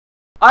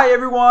Hi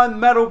everyone,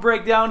 Metal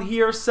Breakdown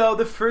here. So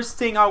the first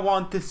thing I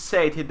want to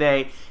say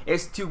today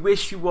is to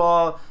wish you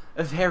all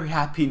a very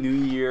happy new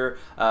year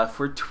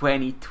for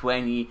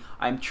 2020.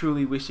 I'm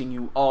truly wishing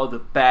you all the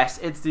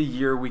best. It's the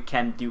year we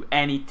can do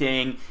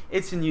anything.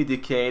 It's a new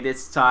decade.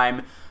 It's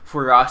time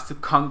for us to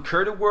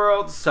conquer the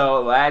world.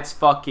 So let's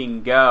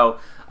fucking go.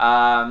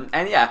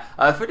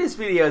 For this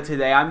video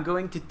today, I'm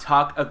going to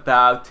talk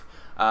about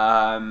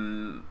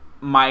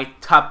my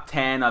top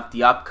 10 of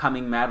the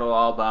upcoming metal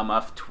album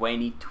of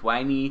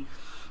 2020.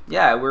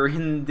 Yeah, we're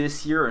in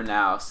this year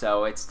now,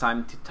 so it's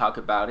time to talk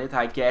about it,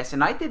 I guess.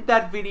 And I did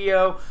that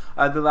video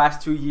the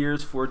last 2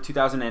 years for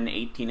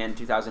 2018 and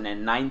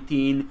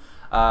 2019.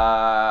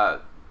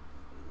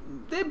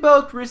 They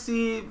both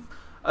received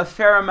a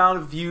fair amount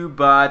of view,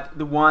 but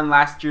the one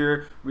last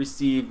year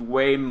received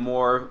way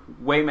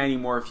many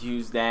more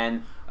views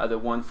than the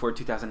one for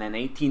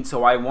 2018.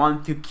 So I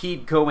want to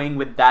keep going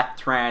with that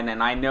trend,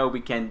 and I know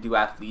we can do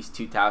at least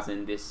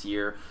 2,000 this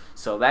year.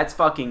 So let's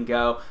fucking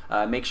go.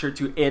 Make sure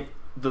to hit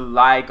the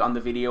like on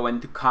the video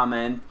and to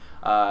comment,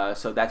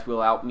 so that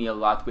will help me a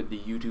lot with the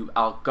YouTube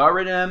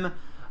algorithm.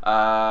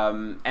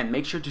 And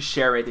make sure to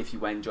share it if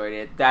you enjoyed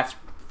it. That's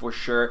for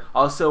sure.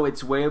 Also,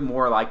 it's way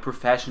more like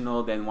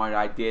professional than what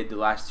I did the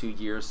last 2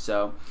 years.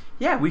 So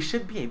yeah, we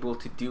should be able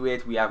to do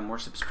it. We have more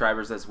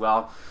subscribers as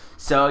well.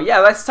 So yeah,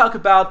 let's talk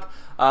about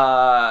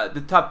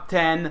the top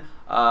 10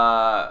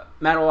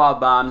 metal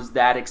albums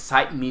that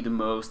excite me the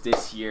most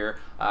this year,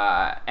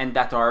 and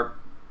that are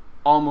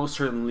almost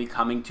certainly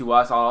coming to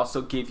us. I'll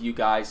also give you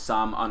guys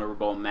some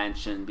honorable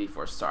mention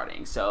before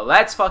starting. So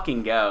let's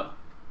fucking go.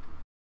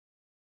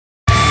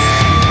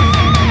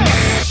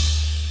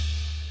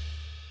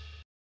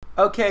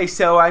 Okay,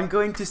 so I'm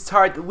going to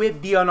start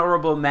with the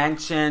honorable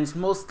mentions.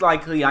 Most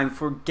likely I'm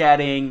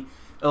forgetting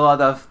a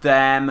lot of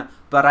them,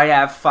 but I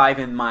have 5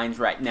 in mind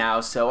right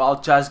now, so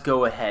I'll just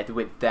go ahead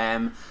with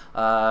them.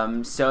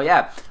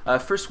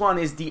 First one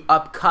is the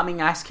upcoming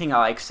Asking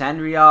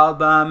Alexandria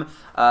album.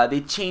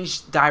 They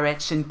changed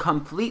direction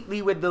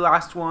completely with the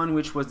last one,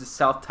 which was the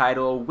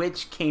self-titled,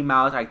 which came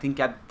out, I think,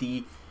 at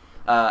the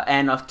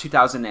end of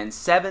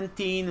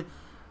 2017.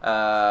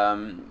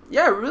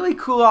 Really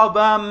cool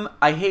album.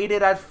 I hated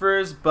it at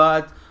first,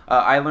 but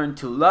I learned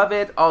to love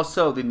it.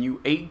 Also, the new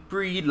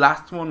Hatebreed,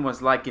 last one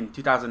was like in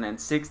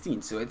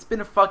 2016, so it's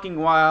been a fucking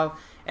while,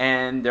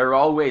 and they're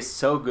always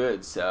so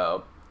good.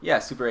 So yeah,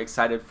 super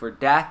excited for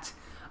that.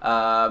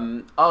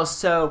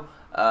 Also,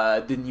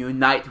 the new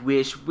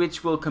Nightwish,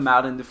 which will come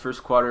out in the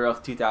first quarter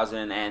of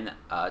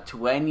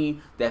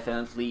 2020.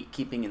 Definitely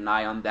keeping an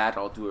eye on that.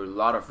 I'll do a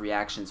lot of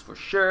reactions for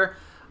sure.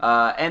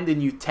 And the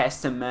New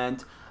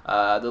Testament.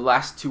 The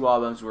last 2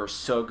 albums were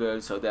so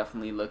good, so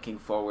definitely looking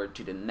forward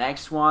to the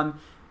next one.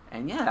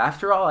 And yeah,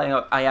 after all,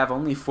 I have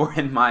only 4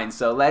 in mind,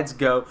 so let's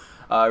go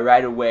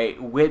right away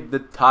with the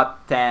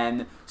top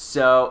 10.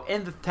 So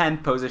in the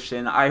 10th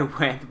position, I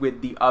went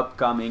with the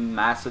upcoming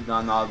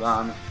Mastodon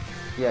album.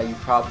 Yeah, you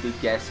probably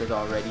guessed it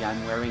already.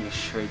 I'm wearing a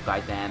shirt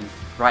by them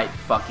right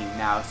fucking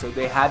now, so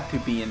they had to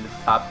be in the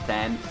top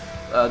 10.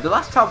 The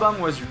last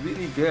album was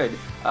really good.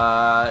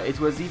 It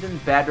was even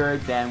better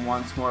than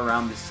Once More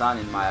Around the Sun,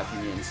 in my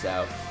opinion,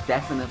 so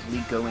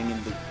definitely going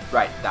in the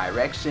right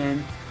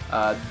direction.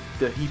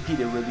 The EP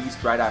they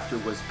released right after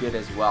was good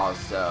as well,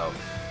 so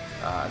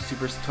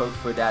super stoked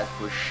for that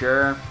for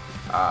sure.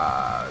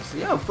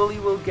 Hopefully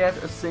we'll get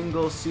a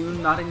single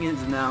soon. Nothing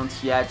is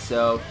announced yet,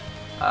 so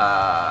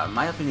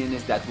my opinion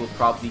is that we'll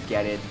probably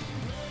get it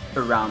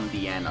around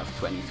the end of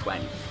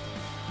 2020.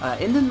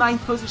 In the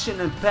 9th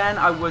position, a band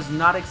I was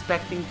not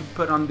expecting to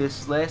put on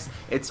this list,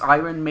 it's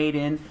Iron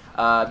Maiden,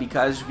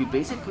 because we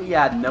basically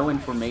had no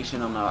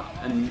information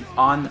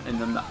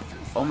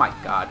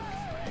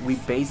we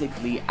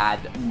basically had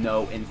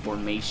no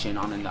information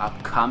on an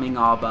upcoming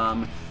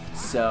album,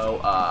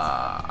 so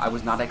I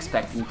was not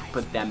expecting to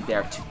put them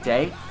there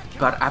today.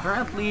 But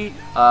apparently,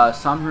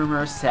 some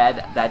rumors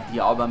said that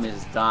the album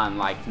is done,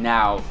 like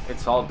now,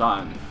 it's all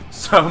done.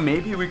 So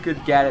maybe we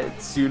could get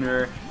it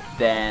sooner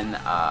than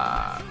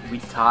we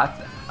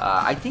thought.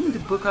 I think the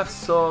Book of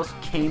Souls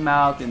came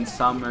out in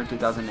summer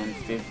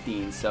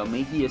 2015, so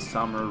maybe a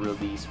summer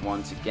release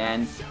once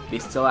again. They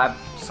still have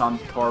some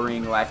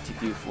touring left to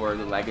do for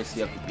the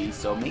Legacy of the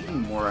Beast, so maybe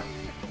more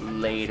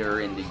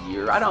later in the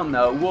year. I don't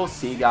know, we'll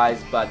see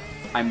guys, but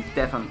I'm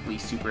definitely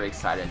super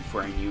excited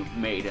for a new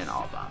Maiden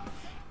album.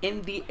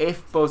 In the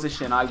 8th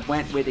position, I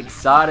went with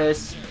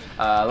Exodus.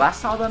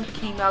 Last album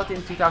came out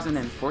in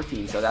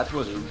 2014, so that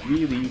was a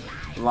really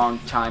long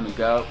time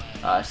ago,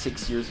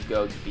 6 years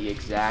ago to be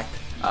exact.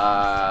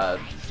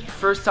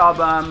 First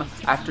album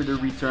after the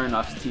return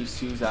of Steve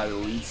Souza, the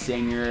lead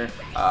singer.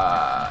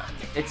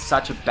 It's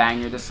such a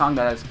banger. The song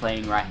that is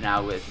playing right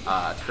now with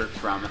Kirk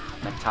from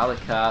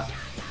Metallica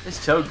is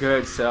so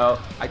good, so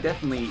I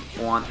definitely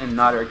want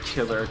another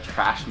killer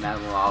thrash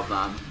metal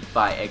album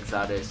by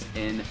Exodus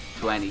in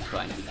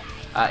 2020.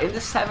 In the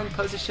 7th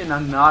position,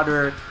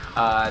 another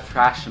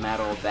thrash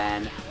metal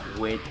band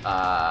with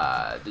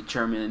the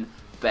German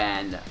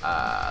band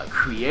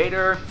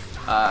Kreator.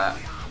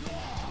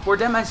 for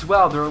them as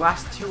well, their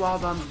last two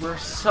albums were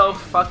so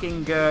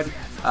fucking good.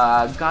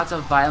 Gods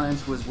of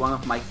Violence was one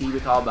of my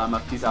favorite albums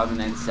of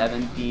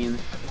 2017,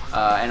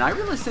 and I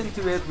re-listened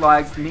to it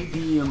like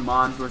maybe a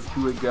month or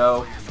two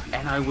ago,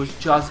 and I was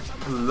just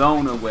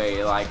blown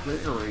away, like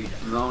literally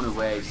blown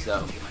away.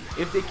 So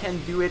if they can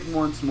do it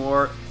once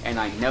more, and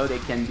I know they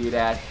can do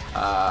that,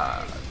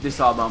 this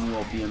album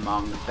will be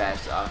among the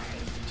best of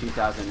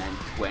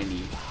 2020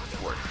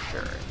 for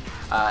sure.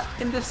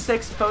 In the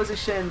 6th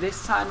position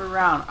this time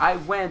around, I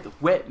went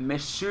with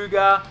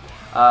Meshuggah.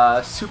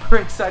 Super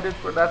excited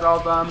for that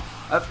album.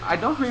 I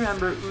don't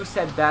remember who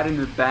said that in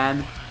the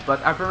band, but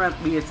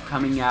apparently it's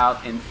coming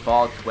out in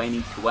fall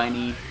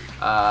 2020.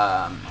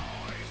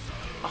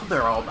 All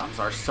their albums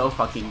are so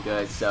fucking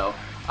good, so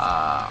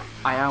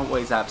I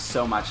always have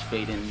so much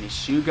faith in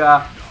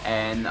Meshuggah,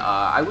 and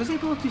I was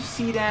able to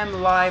see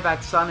them live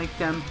at Sonic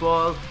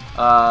Temple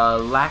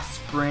last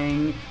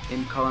spring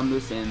in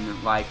Columbus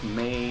in like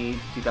May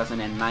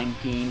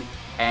 2019,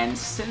 and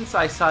since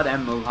I saw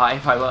them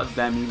live, I love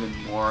them even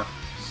more.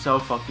 So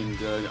fucking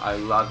good. I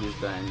love this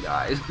band,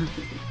 guys.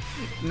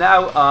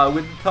 Now,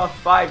 with the top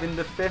 5 in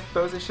the 5th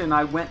position,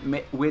 I went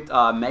with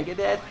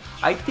Megadeth.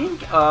 I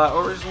think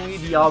originally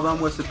the album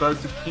was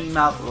supposed to came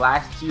out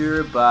last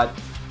year, but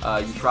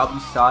you probably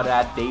saw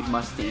that Dave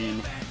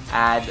Mustaine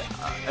had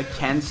a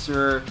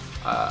cancer.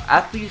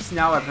 At least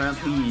now,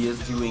 apparently, he is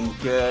doing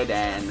good,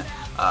 and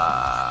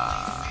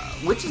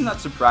which is not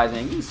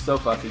surprising. He's so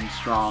fucking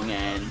strong,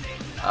 and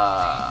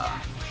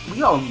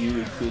we all knew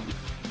he could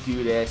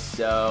do this.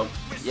 So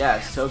yeah,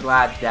 so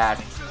glad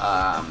that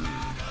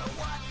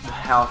the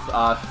health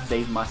of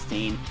Dave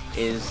Mustaine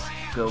is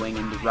going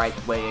in the right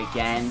way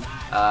again.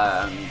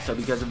 So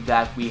because of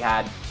that, we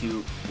had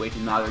to wait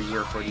another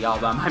year for the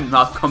album. I'm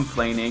not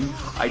complaining.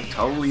 I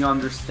totally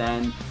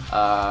understand.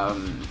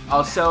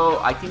 Also,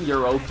 I think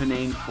they're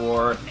opening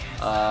for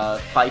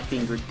Five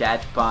Finger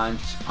Death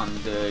Punch on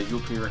the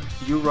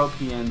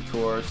European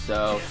tour,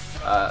 so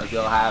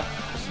they'll have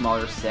a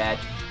smaller set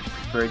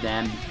for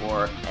them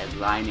before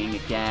headlining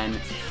again.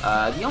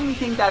 The only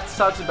thing that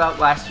sucks about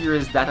last year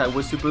is that I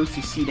was supposed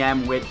to see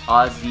them with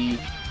Ozzy,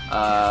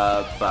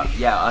 but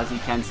yeah, Ozzy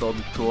canceled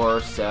the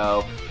tour,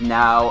 so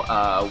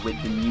now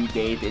with the new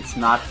date, it's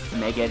not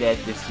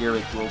Megadeth this year,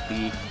 it will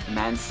be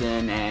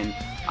Manson, and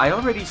I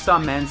already saw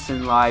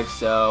Manson live,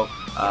 so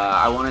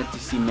I wanted to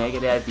see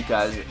Megadeth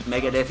because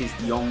Megadeth is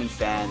the only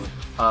band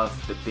of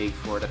the Big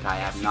Four that I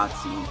have not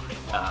seen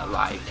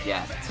live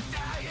yet.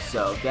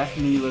 So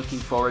definitely looking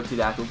forward to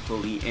that,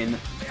 hopefully in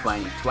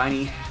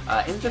 2020.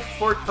 In the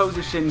 4th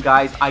position,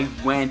 guys, I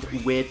went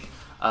with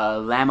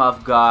Lamb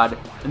of God,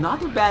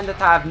 another band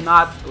that I have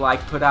not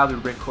like put out a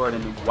record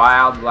in a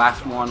while. The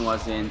last one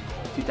was in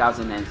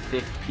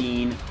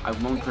 2015. I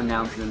won't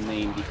pronounce the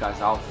name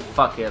because I'll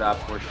fuck it up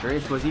for sure.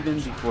 It was even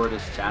before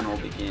this channel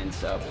began,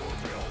 so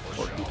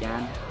or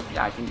began.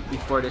 Yeah, I think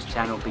before this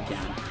channel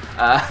began.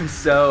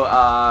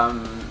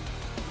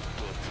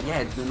 Yeah,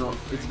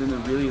 it's been a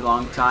really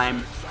long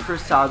time.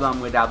 First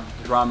album without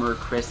drummer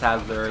Chris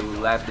Adler, who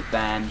left the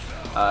band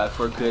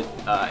for good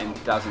in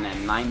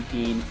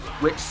 2019,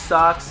 which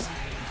sucks.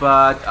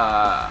 But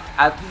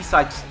at least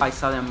I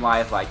saw them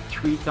live like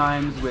 3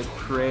 times with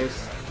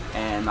Chris,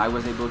 and I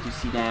was able to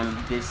see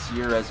them this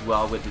year as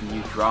well with the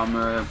new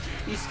drummer.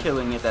 He's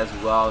killing it as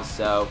well.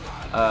 So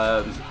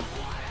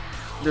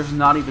there's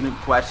not even a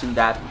question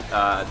that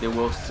they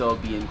will still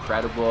be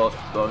incredible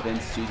both in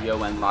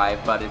studio and live,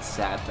 but it's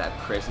sad that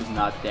Chris is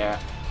not there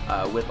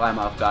with Lamb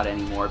of God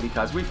anymore,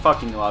 because we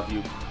fucking love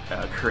you,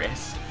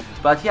 Chris.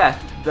 But yeah,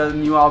 the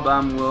new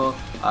album will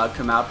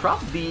come out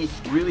probably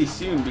really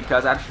soon,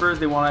 because at first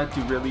they wanted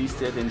to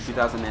release it in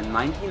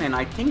 2019, and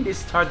I think they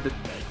started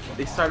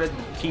the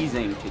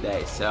teasing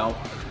today, so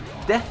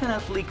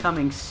definitely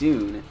coming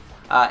soon.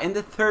 In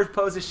the 3rd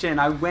position,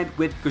 I went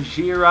with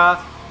Gojira.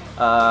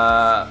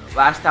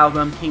 Last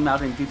album came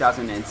out in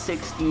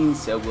 2016,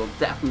 so we'll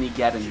definitely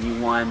get a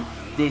new one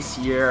this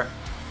year.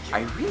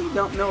 I really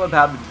don't know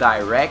about the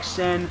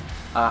direction.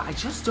 I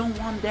just don't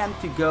want them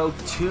to go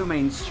too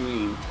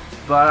mainstream,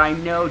 but I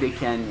know they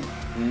can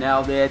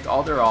nail it.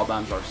 All their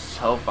albums are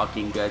so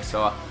fucking good,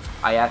 so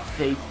I have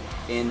faith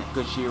in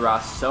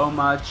Gojira so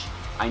much.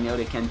 I know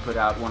they can put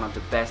out one of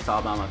the best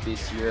albums of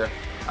this year,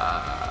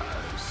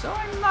 so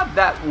I'm not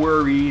that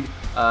worried.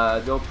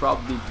 They'll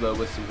probably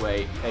blow us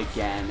away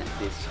again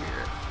this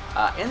year.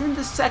 And in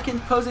the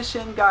 2nd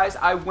position, guys,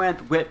 I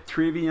went with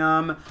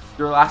Trivium.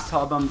 Their last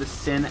album, The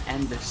Sin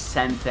and the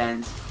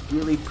Sentence,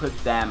 really put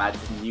them at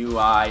the new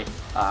eye,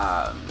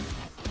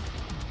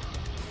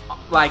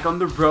 like on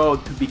the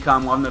road to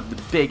become one of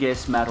the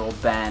biggest metal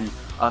band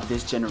of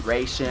this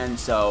generation.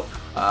 So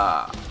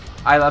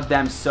I love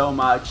them so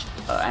much,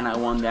 and I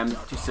want them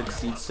to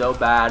succeed so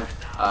bad.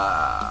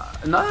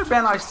 Another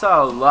band I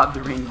saw a lot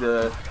during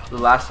the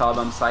last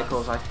album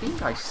cycles, I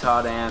think I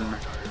saw them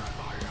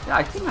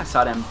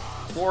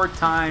 4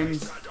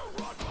 times.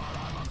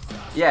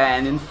 Yeah,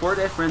 and in 4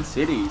 different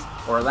cities: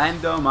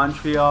 Orlando,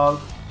 Montreal,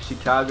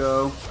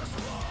 Chicago,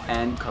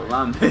 and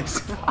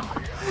Columbus.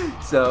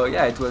 So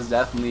yeah, it was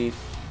definitely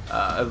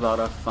a lot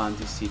of fun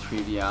to see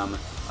Trivium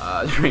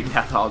during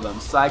that album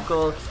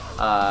cycle.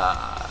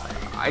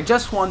 I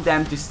just want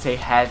them to stay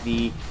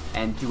heavy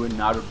and do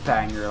another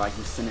banger like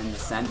The Sin and the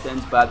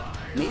Sentence, but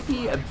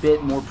maybe a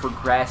bit more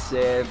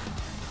progressive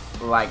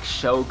like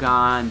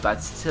Shogun,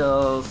 but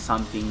still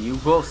something new.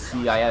 We'll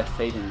see. I have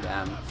faith in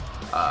them.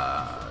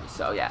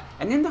 So yeah,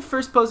 and in the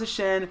first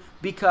position,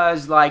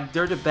 because like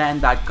they're the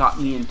band that got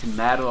me into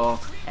metal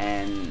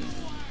and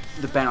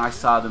the band I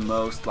saw the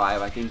most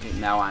live. I think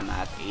now I'm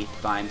at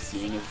 8th time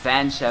seeing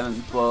Avenged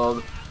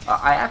Sevenfold.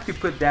 I have to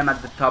put them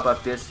at the top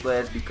of this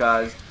list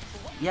because,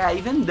 yeah,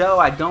 even though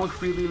I don't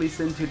really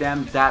listen to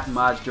them that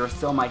much, they're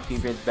still my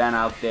favorite band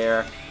out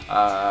there.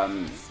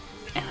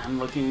 And I'm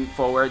looking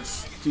forward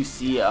to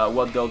see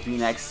what they'll do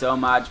next so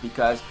much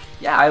because,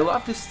 yeah, I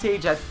love the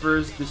stage at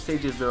first. The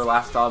stage is their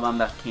last album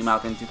that came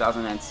out in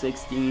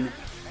 2016,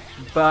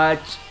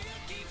 but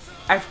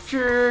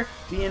after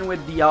being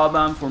with the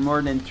album for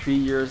more than 3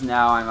 years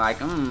now, I'm like,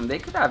 they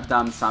could have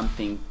done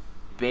something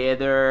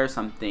better,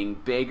 something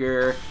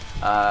bigger,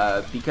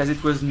 because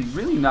it was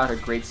really not a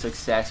great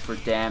success for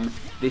them.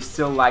 They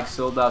still like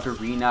sold out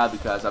arena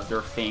because of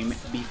their fame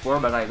before,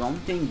 but I don't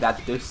think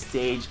that the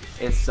stage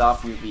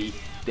itself really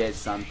did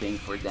something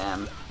for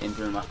them in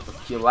terms of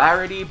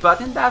popularity. But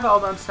in that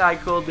album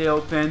cycle, they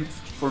opened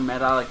for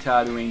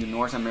Metallica during the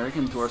North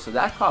American tour, so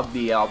that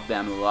probably helped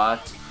them a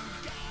lot.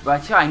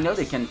 But yeah, I know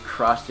they can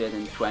crush it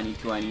in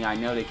 2020. I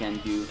know they can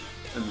do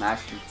a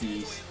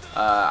masterpiece.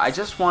 I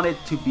just want it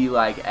to be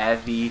like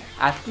heavy,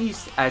 at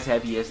least as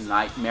heavy as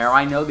Nightmare.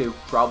 I know they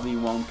probably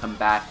won't come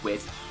back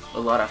with a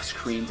lot of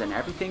screams and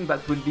everything,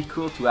 but it would be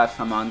cool to have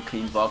some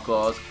unclean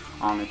vocals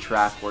on a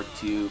track or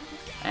two.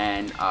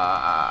 And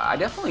I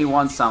definitely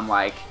want some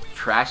like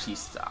trashy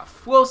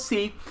stuff. We'll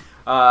see.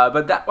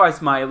 But that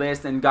was my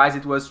list, and guys,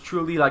 it was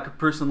truly like a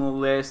personal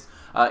list.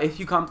 If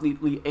you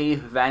completely hate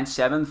Avenged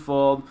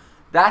Sevenfold,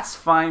 that's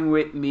fine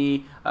with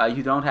me.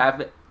 You don't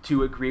have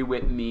to agree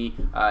with me.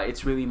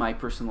 It's really my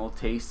personal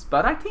taste,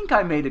 but I think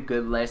I made a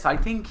good list. I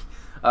think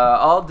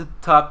all the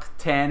top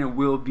 10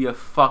 will be a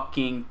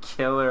fucking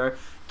killer.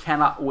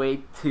 Cannot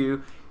wait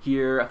to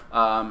hear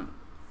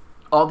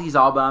all these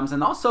albums.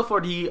 And also for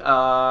the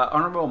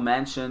honorable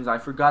mentions, I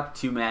forgot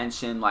to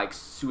mention like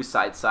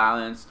Suicide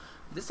Silence.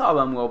 This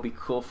album will be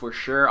cool for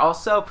sure.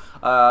 Also,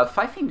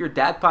 Five Finger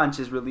Death Punch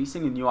is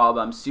releasing a new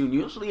album soon.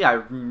 Usually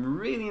I'm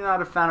really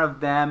not a fan of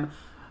them,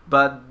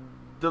 but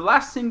the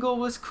last single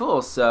was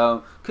cool,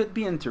 so could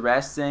be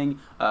interesting.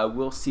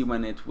 We'll see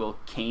when it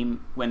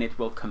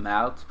will come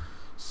out.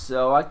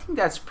 So I think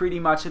that's pretty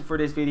much it for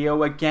this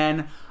video.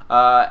 Again,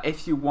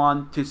 if you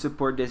want to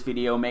support this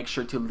video, make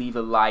sure to leave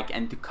a like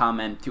and to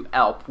comment to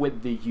help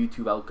with the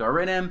YouTube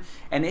algorithm.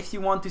 And if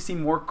you want to see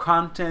more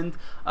content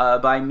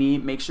by me,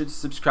 make sure to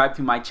subscribe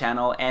to my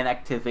channel and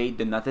activate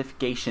the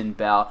notification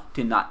bell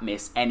to not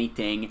miss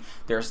anything.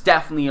 There's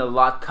definitely a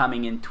lot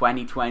coming in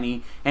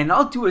 2020, and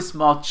I'll do a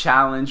small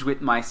challenge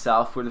with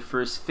myself for the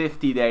first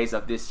 50 days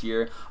of this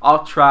year.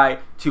 I'll try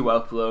to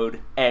upload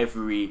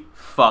every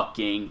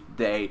fucking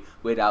day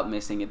without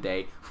missing a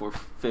day for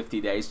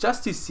 50 days,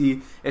 just to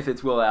see if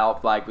it will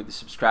help, like with the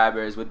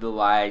subscribers, with the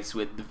likes,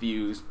 with the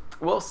views.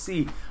 We'll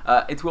see.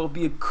 It will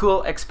be a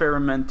cool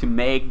experiment to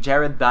make.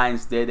 Jared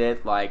Dines did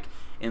it like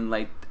in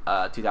late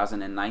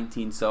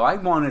 2019, so I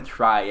want to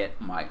try it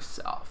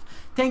myself.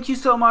 Thank you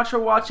so much for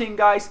watching,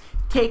 guys.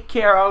 Take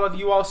care, all of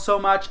you all, so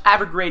much.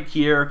 Have a great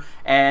year,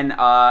 and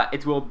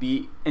it will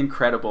be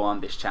incredible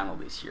on this channel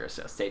this year,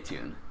 so stay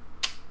tuned.